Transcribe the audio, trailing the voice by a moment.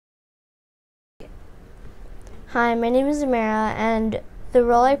Hi, my name is Amara, and the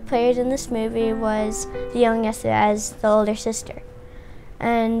role I played in this movie was the young ESE as the older sister.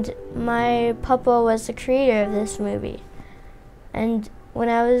 And my papa was the creator of this movie. And when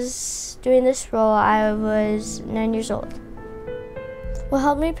I was doing this role, I was 9 years old. What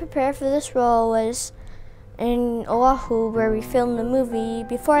helped me prepare for this role was in Oahu, where we filmed the movie.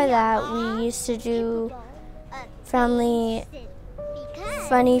 Before that, we used to do funny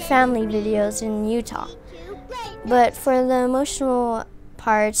family videos in Utah. But for the emotional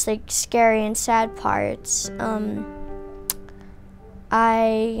parts, like scary and sad parts,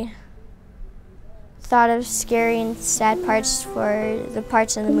 I thought of scary and sad parts for the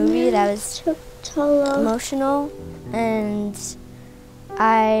parts in the movie that was emotional, and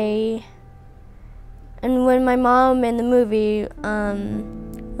when my mom in the movie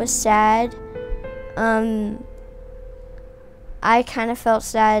was sad, I kind of felt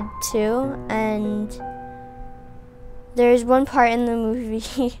sad too, and there's one part in the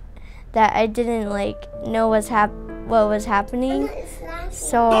movie that I didn't know what was happening,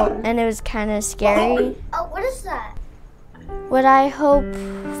 and it was kind of scary. Oh, what is that? What I hope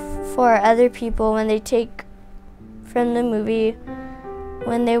for other people when they take from the movie,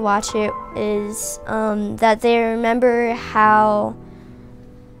 when they watch it, is that they remember how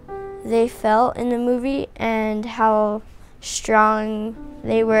they felt in the movie and how strong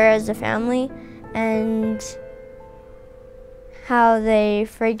they were as a family, and how they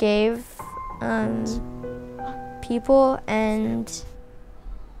forgave people. And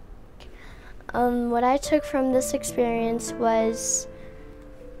what I took from this experience was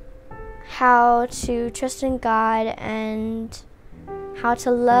how to trust in God and how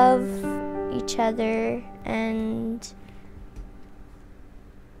to love each other, and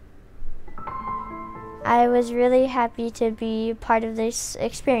I was really happy to be part of this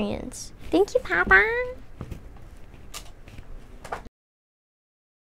experience. Thank you, Papa.